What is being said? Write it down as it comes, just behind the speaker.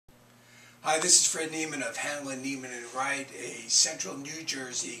Hi, this is Fred Neiman of Hanlon, Neiman and Wright, a Central New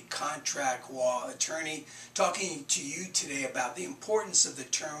Jersey contract law attorney, talking to you today about the importance of the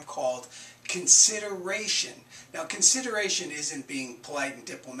term called consideration. Now, consideration isn't being polite and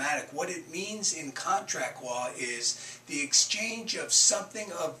diplomatic. What it means in contract law is the exchange of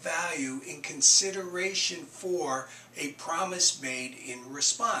something of value in consideration for a promise made in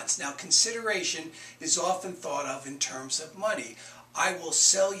response. Now, consideration is often thought of in terms of money. I will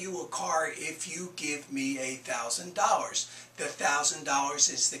sell you a car if you give me $1,000. The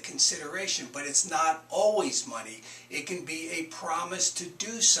 $1,000 is the consideration, but it's not always money. It can be a promise to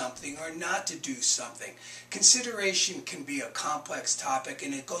do something or not to do something. Consideration can be a complex topic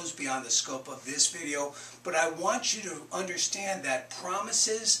and it goes beyond the scope of this video, but I want you to understand that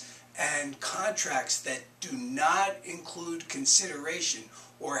promises and contracts that do not include consideration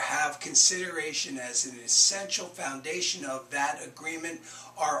or have consideration as an essential foundation of that agreement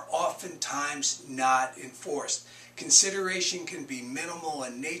are oftentimes not enforced. Consideration can be minimal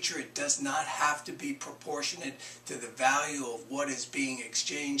in nature. It does not have to be proportionate to the value of what is being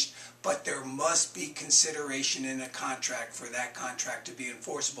exchanged, but there must be consideration in a contract for that contract to be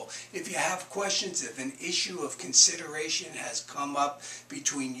enforceable. If you have questions, if an issue of consideration has come up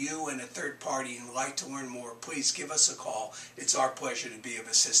between you and a third party and would like to learn more, please give us a call. It's our pleasure to be of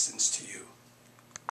assistance to you.